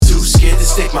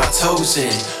stick my toes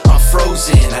in. I'm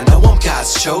frozen, I know I'm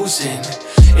God's chosen.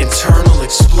 Internal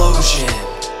explosion.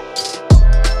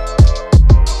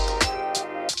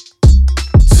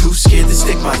 Too scared to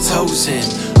stick my toes in.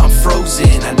 I'm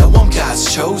frozen, I know I'm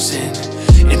God's chosen.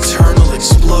 Internal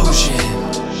explosion.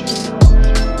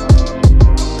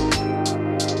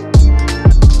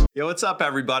 Yo, what's up,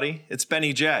 everybody? It's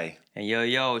Benny J. And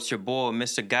yo, it's your boy,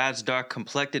 Mr. God's Dark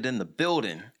Complected in the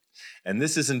building. And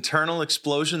this is Internal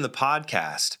Explosion, the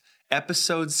podcast,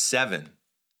 episode 7.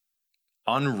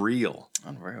 Unreal.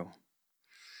 I'm going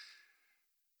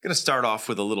to start off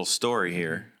with a little story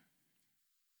here.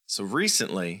 So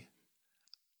recently,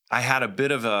 I had a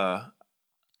bit of an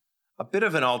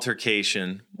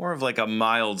altercation, more of like a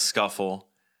mild scuffle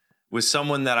with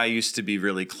someone that I used to be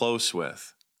really close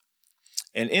with.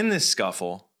 And in this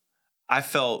scuffle, I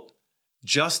felt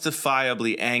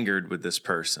justifiably angered with this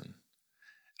person.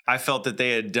 I felt that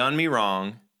they had done me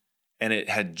wrong, and it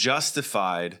had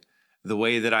justified the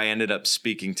way that I ended up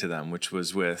speaking to them, which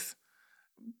was with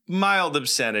mild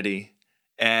obscenity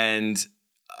and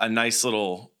a nice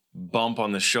little bump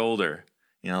on the shoulder,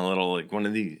 a little like one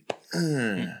of these.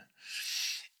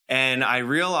 And I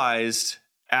realized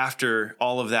after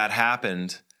all of that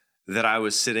happened that I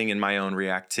was sitting in my own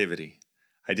reactivity.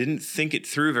 I didn't think it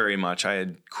through very much. I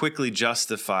had quickly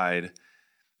justified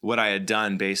what I had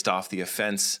done based off the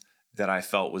offense that I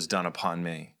felt was done upon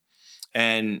me.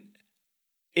 And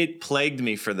it plagued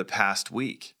me for the past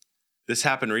week. This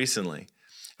happened recently.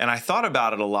 And I thought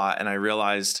about it a lot, and I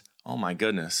realized, oh my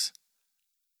goodness,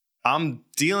 I'm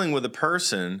dealing with a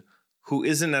person who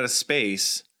isn't at a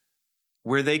space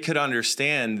where they could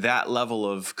understand that level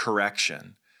of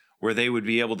correction, where they would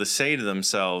be able to say to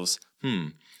themselves,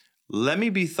 let me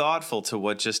be thoughtful to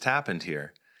what just happened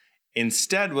here.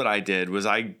 Instead, what I did was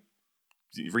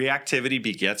reactivity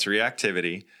begets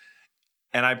reactivity.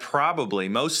 And I probably,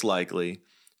 most likely,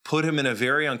 put him in a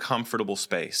very uncomfortable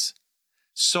space.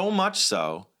 So much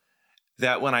so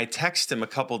that when I text him a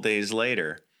couple days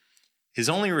later, his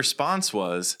only response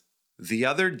was, the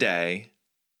other day,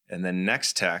 and then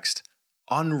next text,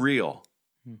 unreal,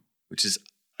 which is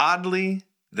oddly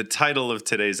the title of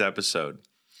today's episode.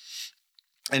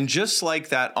 And just like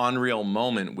that unreal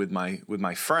moment with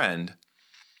my friend,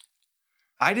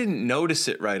 I didn't notice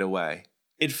it right away.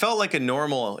 It felt like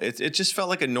it just felt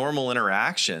like a normal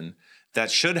interaction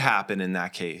that should happen in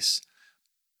that case.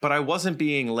 But I wasn't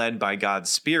being led by God's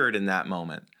Spirit in that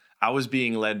moment. I was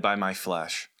being led by my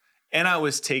flesh. And I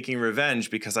was taking revenge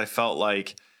because I felt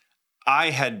like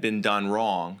I had been done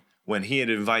wrong when he had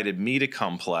invited me to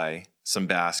come play some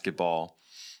basketball.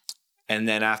 And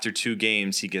then after 2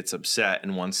 games, he gets upset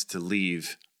and wants to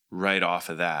leave right off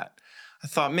of that. I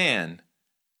thought, man,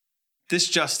 this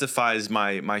justifies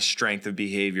my strength of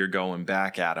behavior going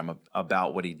back at him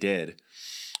about what he did.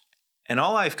 And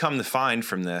all I've come to find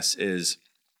from this is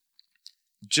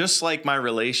just like my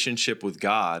relationship with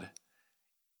God,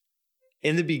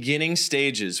 in the beginning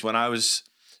stages, when I was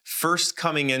first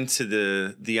coming into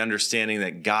the understanding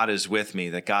that God is with me,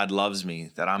 that God loves me,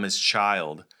 that I'm his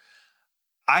child,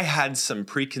 I had some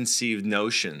preconceived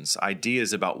notions,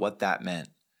 ideas about what that meant.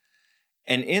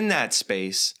 And in that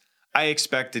space, I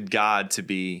expected God to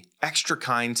be extra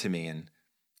kind to me and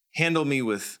handle me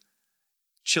with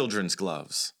children's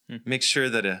gloves, make sure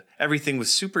that everything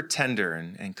was super tender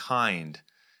and kind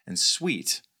and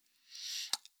sweet,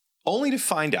 only to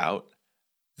find out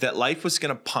that life was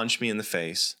going to punch me in the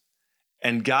face,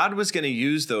 and God was going to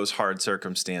use those hard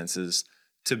circumstances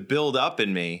to build up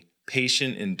in me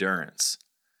patient endurance,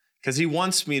 because he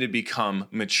wants me to become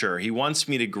mature. He wants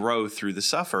me to grow through the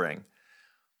suffering.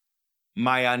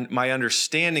 My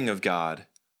understanding of God,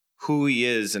 who he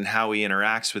is and how he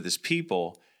interacts with his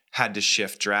people, had to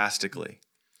shift drastically.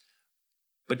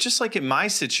 But just like in my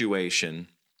situation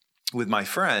with my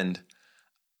friend,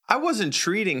 I wasn't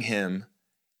treating him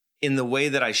in the way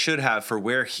that I should have for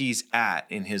where he's at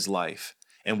in his life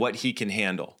and what he can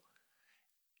handle.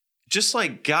 Just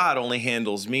like God only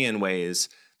handles me in ways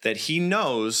that he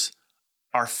knows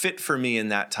are fit for me in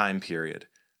that time period.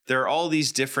 There are all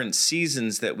these different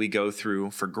seasons that we go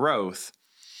through for growth,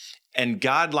 and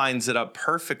God lines it up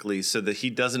perfectly so that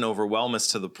he doesn't overwhelm us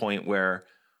to the point where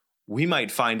we might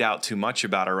find out too much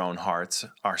about our own hearts,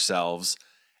 ourselves,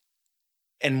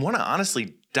 and want to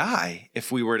honestly die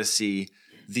if we were to see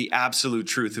the absolute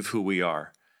truth of who we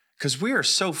are. Because we are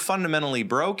so fundamentally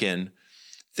broken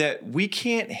that we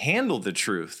can't handle the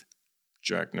truth.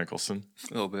 Jack Nicholson.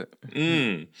 A little bit.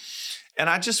 And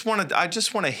I just want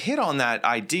to hit on that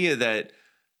idea that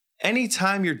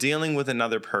anytime you're dealing with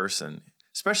another person,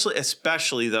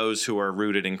 especially those who are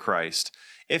rooted in Christ,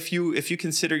 if you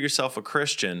consider yourself a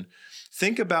Christian,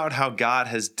 think about how God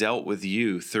has dealt with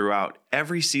you throughout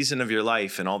every season of your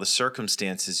life and all the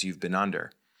circumstances you've been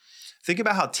under. Think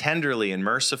about how tenderly and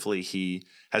mercifully he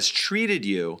has treated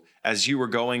you as you were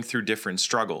going through different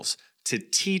struggles to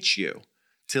teach you,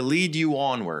 to lead you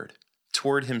onward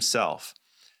toward himself.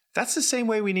 That's the same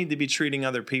way we need to be treating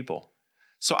other people.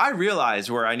 So I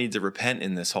realize where I need to repent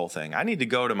in this whole thing. I need to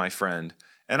go to my friend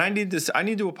and I need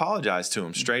to apologize to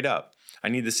him straight up. I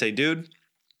need to say, dude,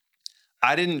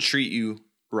 I didn't treat you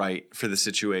right for the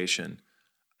situation.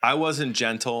 I wasn't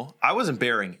gentle. I wasn't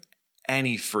bearing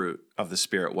any fruit of the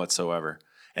Spirit whatsoever.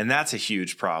 And that's a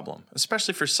huge problem,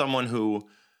 especially for someone who,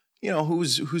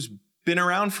 who's been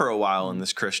around for a while in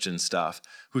this Christian stuff,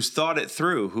 who's thought it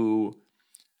through, who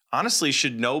honestly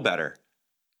should know better.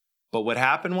 But what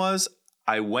happened was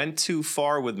I went too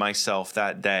far with myself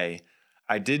that day.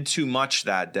 I did too much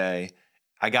that day.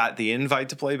 I got the invite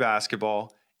to play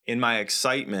basketball. In my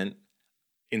excitement,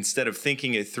 instead of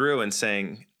thinking it through and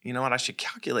saying, you know what, I should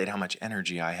calculate how much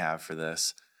energy I have for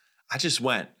this, I just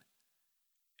went.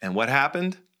 And what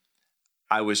happened?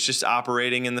 I was just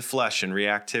operating in the flesh and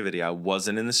reactivity. I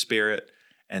wasn't in the Spirit,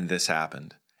 and this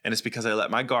happened. And it's because I let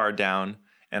my guard down,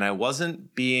 and I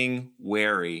wasn't being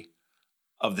wary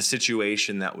of the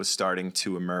situation that was starting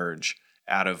to emerge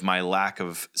out of my lack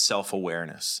of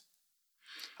self-awareness.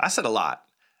 I said a lot.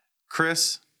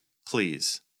 Chris,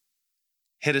 please,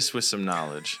 hit us with some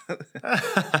knowledge.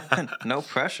 No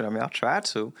pressure. I mean, I'll try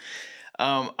to.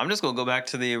 I'm just going to go back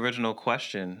to the original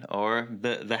question, or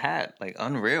the hat, like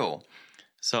unreal.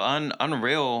 So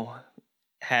unreal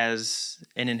has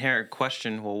an inherent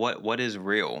question. Well, what is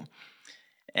real?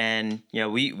 And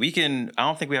we can. I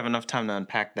don't think we have enough time to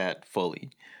unpack that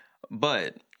fully.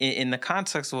 But in the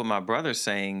context of what my brother's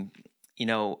saying,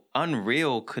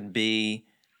 unreal could be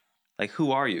like,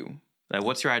 who are you? Like,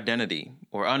 what's your identity?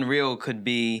 Or unreal could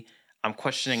be, I'm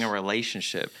questioning a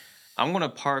relationship. I'm going to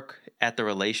park at the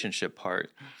relationship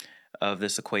part of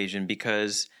this equation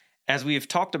because as we've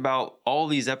talked about all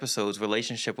these episodes,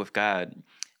 relationship with God,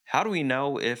 how do we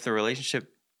know if the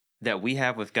relationship that we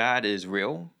have with God is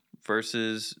real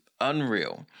versus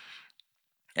unreal?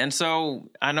 And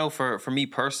so I know for me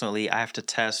personally, I have to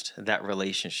test that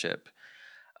relationship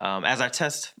as I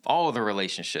test all of the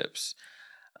relationships.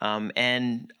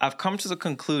 And I've come to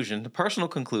the personal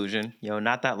conclusion,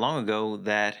 not that long ago,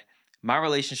 that my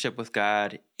relationship with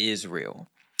God is real.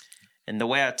 And the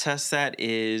way I test that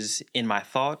is in my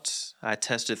thoughts. I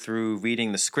test it through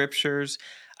reading the scriptures.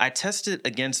 I test it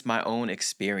against my own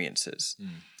experiences.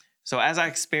 So as I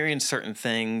experience certain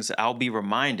things, I'll be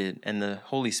reminded, and the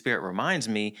Holy Spirit reminds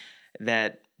me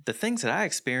that the things that I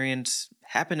experience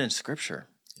happen in Scripture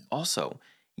also,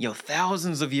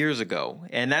 thousands of years ago.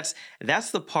 And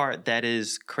that's the part that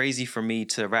is crazy for me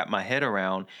to wrap my head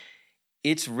around.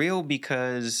 It's real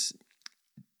because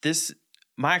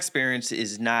my experience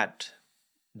is not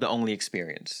the only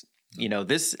experience.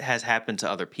 This has happened to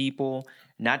other people,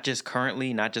 not just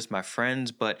currently, not just my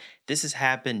friends, but this has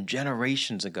happened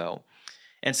generations ago.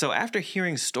 And so after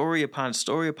hearing story upon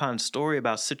story upon story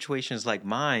about situations like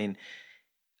mine,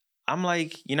 I'm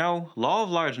like, law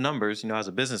of large numbers, as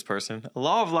a business person,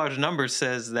 law of large numbers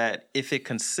says that if it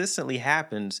consistently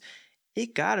happens,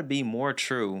 it got to be more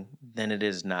true than it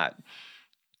is not.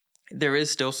 There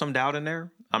is still some doubt in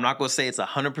there. I'm not going to say it's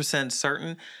 100%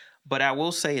 certain, but I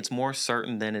will say it's more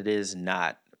certain than it is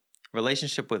not.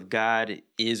 Relationship with God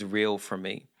is real for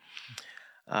me.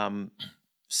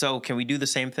 So can we do the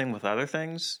same thing with other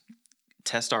things?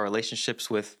 Test our relationships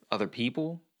with other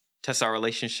people? Test our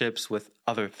relationships with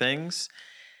other things?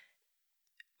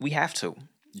 We have to.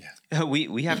 Yeah.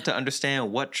 We have to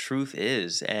understand what truth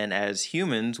is. And as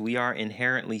humans, we are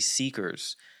inherently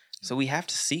seekers. So we have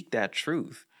to seek that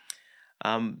truth.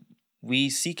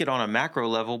 We seek it on a macro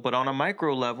level, but on a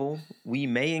micro level, we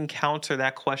may encounter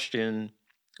that question,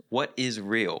 what is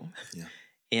real? Yeah.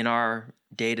 In our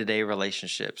day-to-day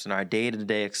relationships, in our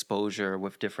day-to-day exposure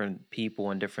with different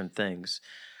people and different things.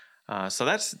 So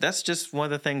that's just one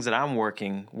of the things that I'm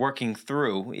working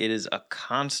through. It is a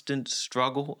constant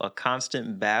struggle, a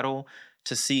constant battle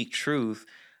to seek truth.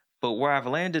 But where I've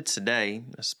landed today,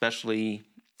 especially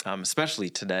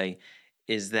today,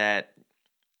 is that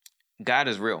God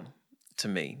is real to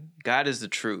me. God is the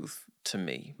truth to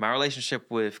me. My relationship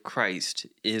with Christ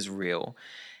is real.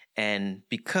 And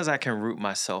because I can root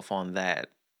myself on that,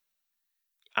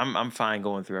 I'm fine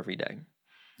going through every day.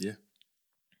 Yeah.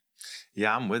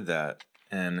 Yeah, I'm with that.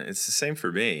 And it's the same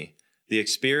for me. The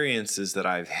experiences that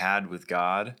I've had with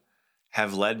God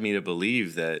have led me to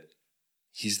believe that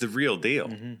he's the real deal.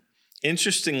 Mm-hmm.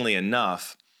 Interestingly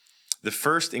enough, the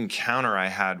first encounter I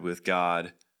had with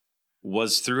God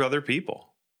was through other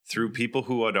people, through people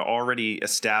who had already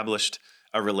established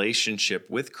a relationship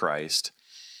with Christ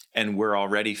and were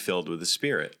already filled with the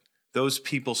Spirit. Those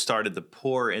people started to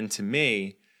pour into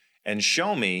me and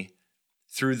show me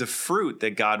through the fruit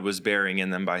that God was bearing in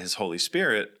them by his Holy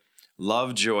Spirit: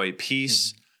 love, joy,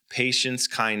 peace, patience,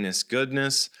 kindness,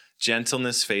 goodness,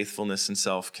 gentleness, faithfulness, and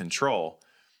self-control.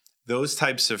 Those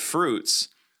types of fruits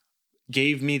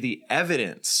gave me the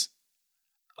evidence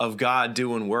of God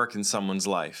doing work in someone's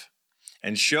life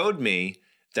and showed me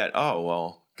that, oh,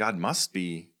 well, God must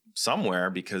be somewhere,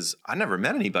 because I never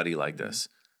met anybody like this.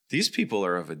 These people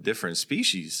are of a different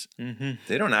species.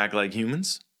 They don't act like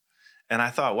humans. And I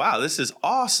thought, wow, this is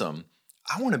awesome.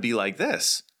 I want to be like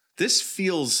this. This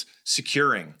feels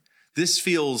securing. This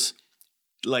feels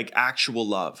like actual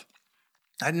love.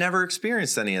 I'd never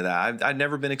experienced any of that. I'd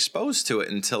never been exposed to it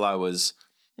until I was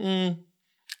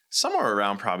somewhere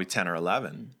around probably 10 or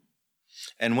 11.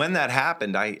 And when that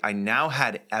happened, I now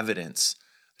had evidence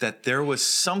that there was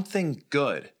something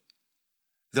good.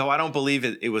 Though I don't believe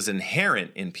it was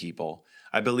inherent in people,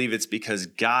 I believe it's because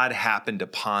God happened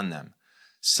upon them.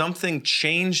 Something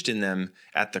changed in them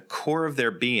at the core of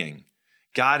their being.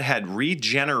 God had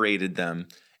regenerated them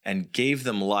and gave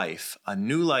them life, a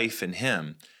new life in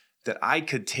him that I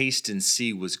could taste and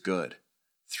see was good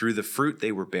through the fruit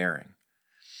they were bearing.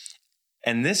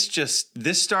 And this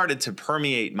started to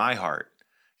permeate my heart.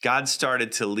 God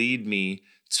started to lead me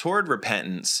toward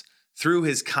repentance through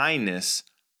his kindness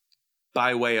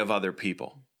by way of other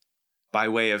people, by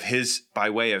way of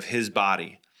his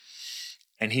body.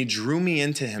 And he drew me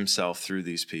into himself through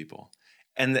these people.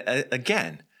 And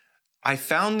again, I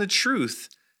found the truth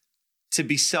to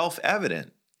be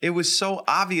self-evident. It was so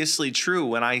obviously true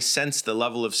when I sensed the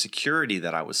level of security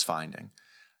that I was finding.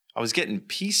 I was getting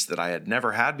peace that I had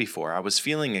never had before. I was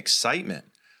feeling excitement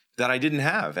that I didn't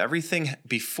have. Everything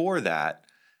before that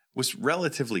was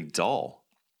relatively dull.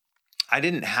 I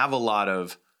didn't have a lot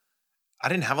of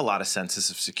senses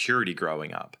of security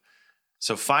growing up.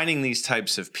 So finding these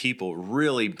types of people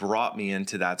really brought me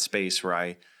into that space where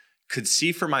I could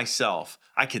see for myself,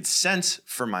 I could sense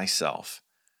for myself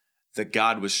that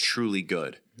God was truly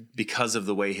good because of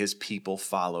the way his people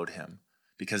followed him,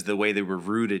 because of the way they were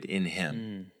rooted in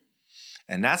him.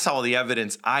 And that's all the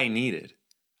evidence I needed.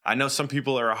 I know some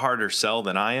people are a harder sell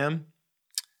than I am.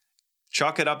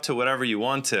 Chalk it up to whatever you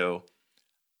want to.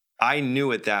 I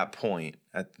knew at that point,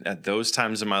 at those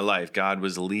times in my life, God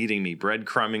was leading me,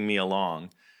 breadcrumbing me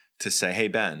along to say, hey,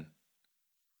 Ben,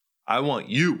 I want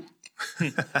you.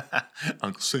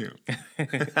 Uncle Sam.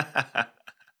 I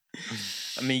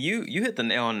mean, you hit the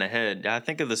nail on the head. I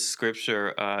think of the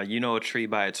scripture, you know a tree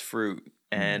by its fruit.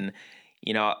 And,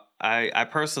 you know, I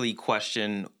personally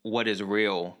question what is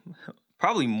real,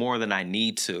 probably more than I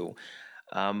need to.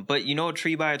 But you know a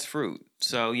tree by its fruit.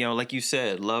 So, you know, like you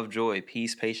said, love, joy,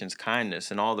 peace, patience,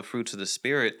 kindness, and all the fruits of the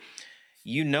Spirit.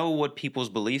 You know what people's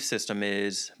belief system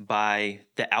is by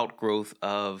the outgrowth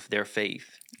of their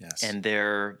faith and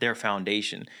their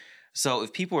foundation. So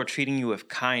if people are treating you with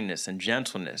kindness and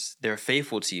gentleness, they're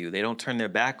faithful to you, they don't turn their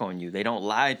back on you, they don't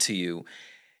lie to you,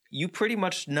 you pretty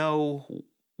much know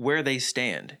where they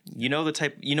stand. You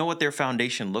know what their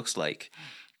foundation looks like.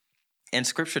 And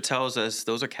scripture tells us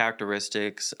those are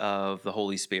characteristics of the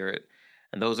Holy Spirit,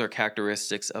 and those are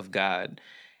characteristics of God.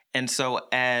 And so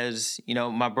as, you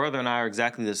know, my brother and I are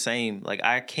exactly the same. Like,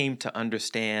 I came to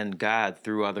understand God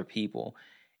through other people,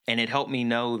 and it helped me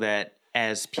know that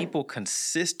as people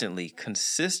consistently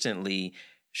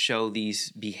show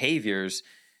these behaviors,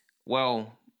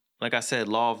 well, like I said,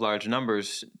 law of large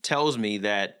numbers tells me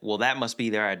that, well, that must be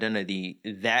their identity.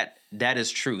 That is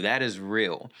true. That is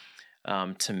real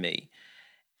to me.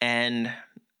 And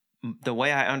the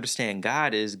way I understand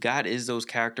God is those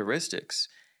characteristics.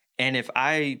 And if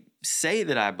I say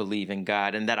that I believe in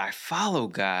God and that I follow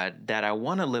God, that I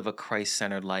want to live a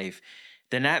Christ-centered life,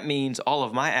 then that means all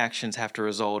of my actions have to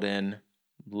result in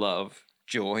love,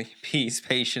 joy, peace,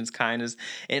 patience, kindness,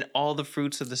 and all the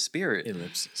fruits of the Spirit.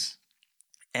 Ellipsis.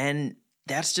 And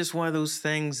that's just one of those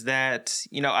things that,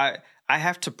 you know, I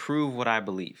have to prove what I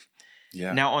believe.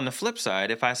 Yeah. Now, on the flip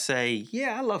side, if I say,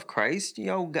 yeah, I love Christ, you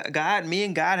know, God, me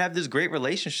and God have this great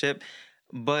relationship,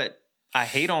 but I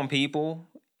hate on people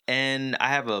and I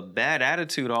have a bad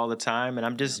attitude all the time and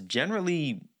I'm just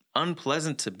generally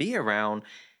unpleasant to be around,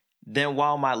 then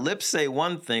while my lips say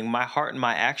one thing, my heart and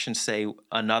my actions say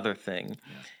another thing.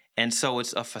 Yeah. And so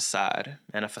it's a facade,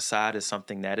 and a facade is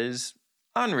something that is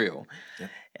unreal. Yeah.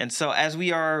 And so as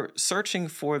we are searching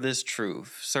for this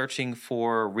truth, searching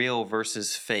for real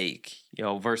versus fake,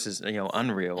 versus,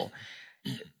 unreal,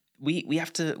 we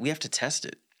have to test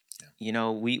it. You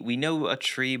know, we know a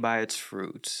tree by its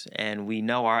fruits, and we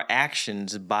know our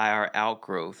actions by our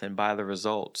outgrowth and by the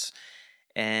results.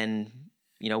 And,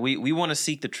 you know, we want to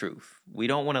seek the truth. We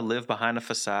don't want to live behind a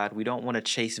facade. We don't want to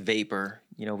chase vapor.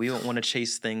 You know, we don't want to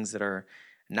chase things that are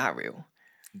not real.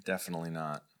 Definitely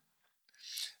not.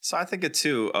 So I think it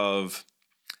too of,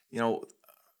 you know,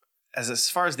 as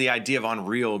far as the idea of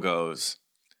unreal goes,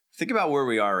 think about where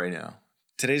we are right now.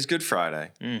 Today's Good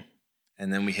Friday.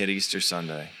 And then we hit Easter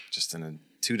Sunday, just in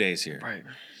 2 days here. Right.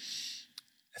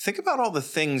 Think about all the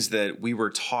things that we were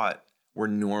taught were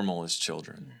normal as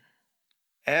children.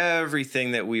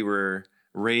 Everything that we were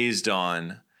raised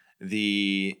on,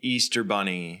 the Easter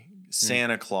Bunny,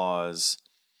 Santa Claus.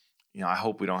 You know, I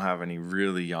hope we don't have any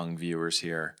really young viewers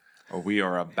here, or we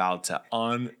are about to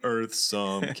unearth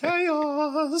some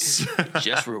chaos.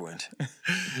 Just ruined.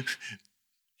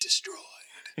 Destroyed.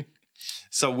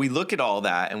 So we look at all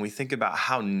that and we think about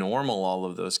how normal all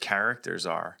of those characters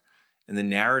are and the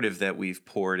narrative that we've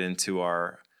poured into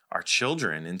our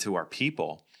children, into our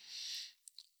people,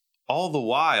 all the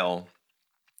while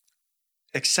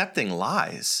accepting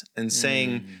lies and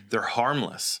saying they're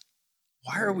harmless.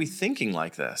 Why are we thinking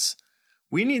like this?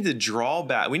 We need to draw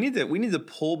back. We need to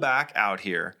pull back out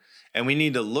here, and we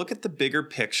need to look at the bigger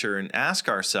picture and ask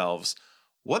ourselves,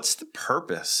 what's the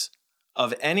purpose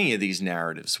of any of these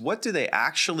narratives? What do they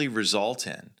actually result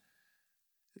in?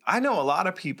 I know a lot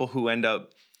of people who end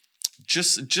up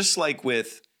just like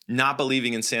with not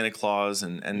believing in Santa Claus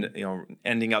and you know,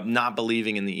 ending up not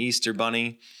believing in the Easter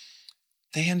Bunny.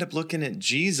 They end up looking at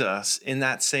Jesus in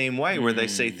that same way, where they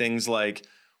say things like,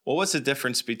 well, what's the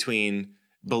difference between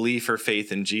belief or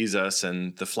faith in Jesus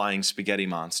and the flying spaghetti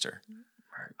monster?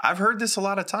 Right. I've heard this a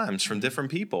lot of times from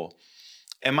different people.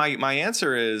 And my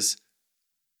answer is,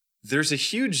 there's a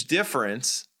huge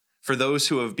difference for those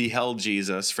who have beheld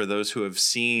Jesus, for those who have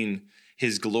seen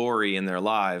his glory in their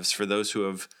lives, for those who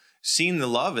have seen the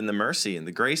love and the mercy and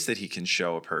the grace that he can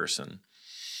show a person.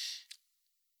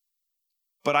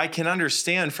 But I can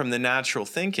understand from the natural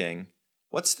thinking,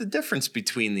 what's the difference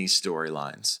between these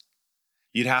storylines?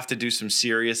 You'd have to do some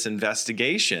serious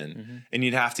investigation, and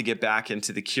you'd have to get back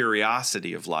into the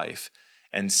curiosity of life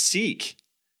and seek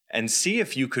and see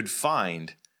if you could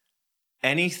find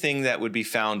anything that would be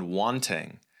found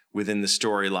wanting within the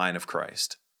storyline of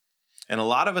Christ. And a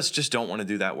lot of us just don't want to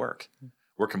do that work.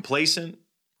 We're complacent,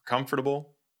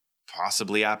 comfortable,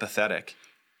 possibly apathetic.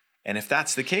 And if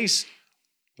that's the case,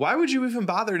 why would you even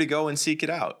bother to go and seek it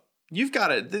out? You've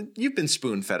been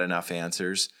spoon-fed enough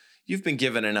answers. You've been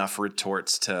given enough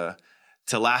retorts to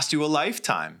last you a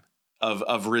lifetime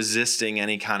of resisting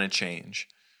any kind of change.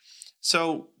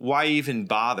 So why even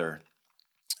bother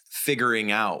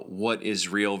figuring out what is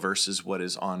real versus what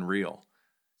is unreal,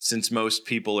 since most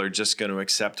people are just going to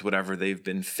accept whatever they've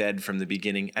been fed from the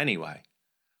beginning anyway?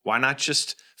 Why not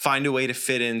just find a way to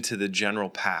fit into the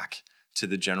general pack, to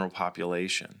the general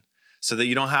population, so that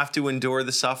you don't have to endure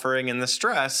the suffering and the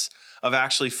stress of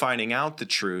actually finding out the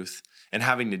truth and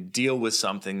having to deal with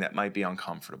something that might be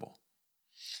uncomfortable?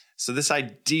 So this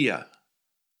idea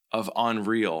of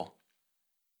unreal,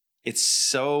 it's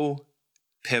so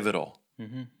pivotal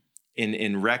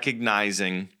in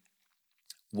recognizing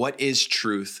what is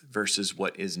truth versus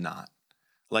what is not.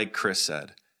 Like Chris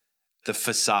said, the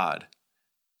facade.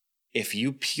 If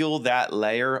you peel that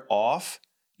layer off,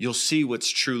 you'll see what's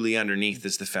truly underneath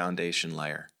is the foundation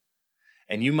layer.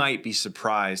 And you might be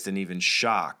surprised and even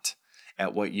shocked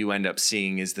at what you end up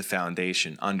seeing is the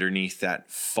foundation underneath that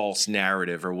false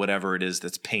narrative or whatever it is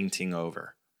that's painting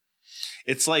over.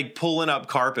 It's like pulling up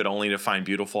carpet only to find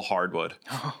beautiful hardwood.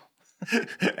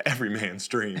 Every man's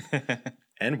dream.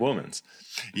 And woman's.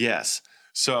 Yes.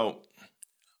 So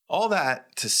all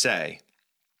that to say,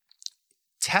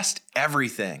 test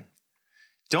everything.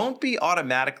 Don't be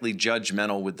automatically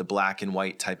judgmental with the black and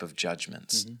white type of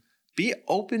judgments. Be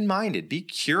open-minded. Be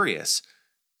curious.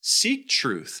 Seek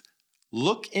truth.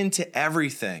 Look into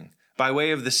everything by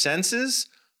way of the senses,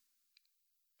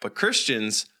 but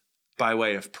Christians by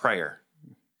way of prayer.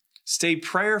 Stay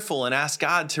prayerful and ask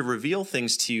God to reveal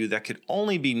things to you that could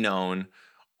only be known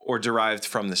or derived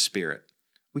from the Spirit.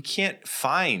 We can't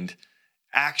find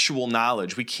actual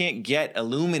knowledge. We can't get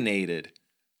illuminated.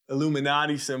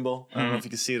 Illuminati symbol. I don't know if you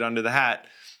can see it under the hat,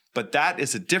 but that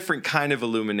is a different kind of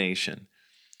illumination.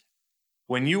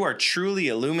 When you are truly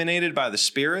illuminated by the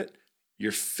Spirit,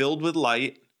 you're filled with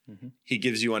light. He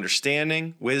gives you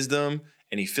understanding, wisdom,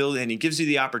 and he gives you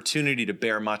the opportunity to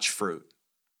bear much fruit.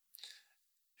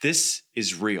 This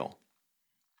is real.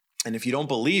 And if you don't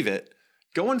believe it,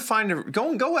 go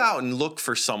out and look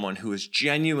for someone who is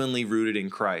genuinely rooted in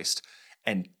Christ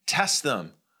and test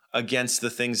them against the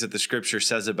things that the scripture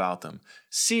says about them.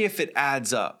 See if it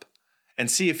adds up, and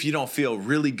see if you don't feel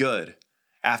really good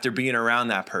after being around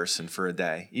that person for a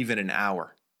day, even an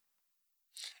hour.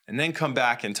 And then come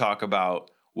back and talk about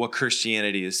what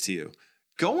Christianity is to you.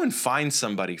 Go and find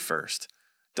somebody first.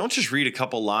 Don't just read a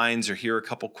couple lines or hear a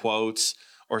couple quotes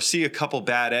or see a couple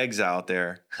bad eggs out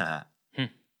there.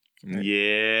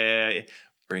 Yeah,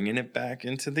 bringing it back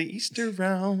into the Easter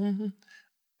realm.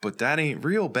 But that ain't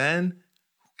real, Ben.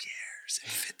 Who cares? It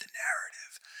fit the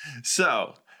narrative.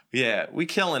 So, yeah, we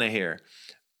killing it here.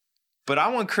 But I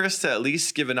want Chris to at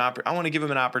least give I want to give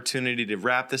him an opportunity to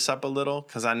wrap this up a little,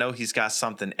 because I know he's got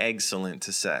something excellent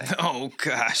to say. Oh,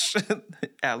 gosh.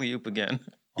 Alley-oop again.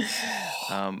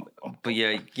 But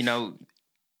yeah,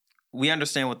 we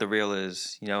understand what the real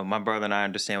is. My brother and I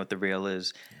understand what the real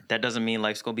is. That doesn't mean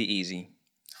life's going to be easy.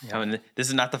 And this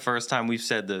is not the first time we've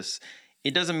said this.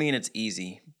 It doesn't mean it's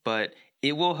easy, but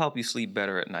it will help you sleep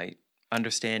better at night,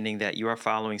 understanding that you are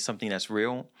following something that's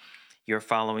real. You're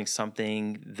following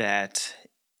something that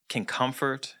can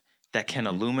comfort, that can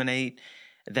illuminate,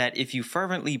 that if you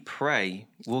fervently pray,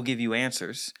 will give you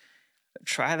answers.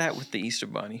 Try that with the Easter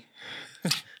Bunny.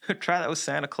 Try that with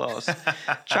Santa Claus.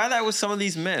 Try that with some of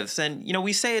these myths. And,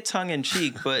 we say it tongue in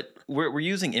cheek, but we're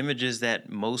using images that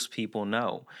most people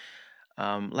know.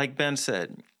 Like Ben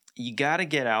said, you got to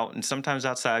get out and sometimes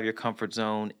outside of your comfort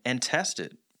zone and test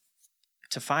it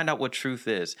to find out what truth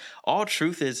is. All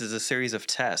truth is a series of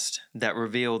tests that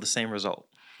reveal the same result.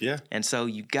 Yeah. And so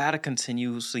you got to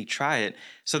continuously try it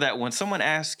so that when someone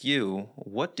asks you,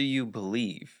 what do you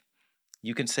believe?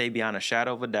 You can say beyond a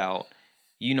shadow of a doubt,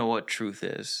 you know what truth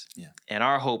is. Yeah. And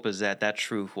our hope is that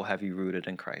truth will have you rooted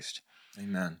in Christ.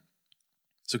 Amen.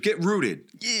 So get rooted.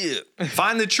 Yeah.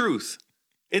 Find the truth.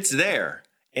 It's there.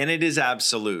 And it is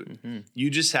absolute. Mm-hmm. You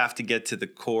just have to get to the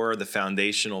core, the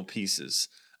foundational pieces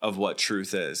of what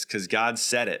truth is, because God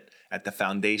said it at the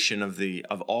foundation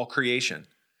of all creation.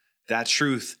 That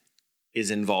truth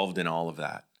is involved in all of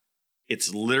that.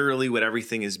 It's literally what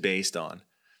everything is based on.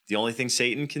 The only thing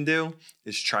Satan can do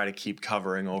is try to keep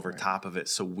covering over top of it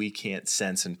so we can't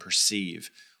sense and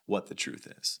perceive what the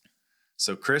truth is.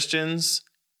 So Christians,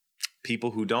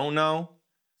 people who don't know,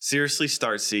 seriously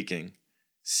start seeking.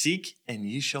 Seek and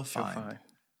ye shall find.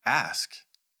 Ask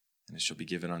and it shall be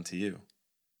given unto you.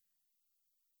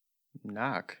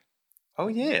 Knock. Oh,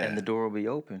 yeah. And the door will be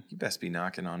open. You best be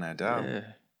knocking on that door. Yeah.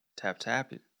 Tap,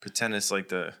 tap it. Pretend it's like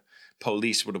the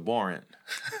police with a warrant.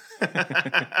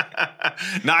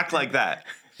 Knock like that.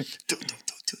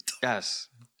 Yes.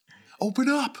 Open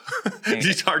up.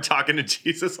 You start talking to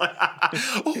Jesus like,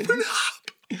 open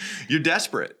up. You're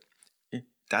desperate.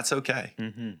 That's okay.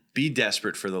 Mm-hmm. Be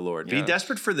desperate for the Lord. Yes. Be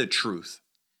desperate for the truth.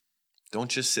 Don't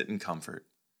just sit in comfort.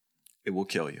 It will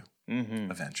kill you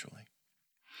eventually.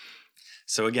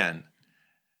 So again,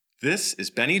 this is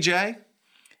Benny J.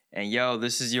 And yo,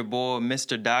 this is your boy,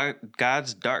 Mr.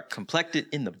 God's Dark Complected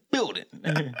in the building.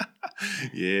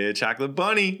 Yeah, Chocolate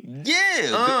Bunny.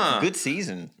 Yeah, good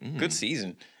season. Good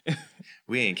season.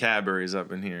 We ain't Cadbury's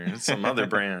up in here. It's some other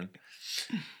brand.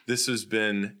 This has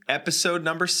been episode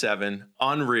number 7,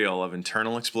 Unreal, of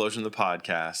Internal Explosion, the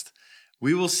podcast.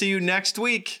 We will see you next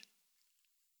week.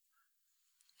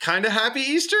 Kind of happy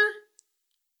Easter?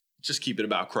 Just keep it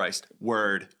about Christ.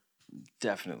 Word.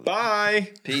 Definitely.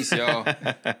 Bye. Peace, y'all.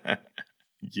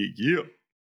 Yeah.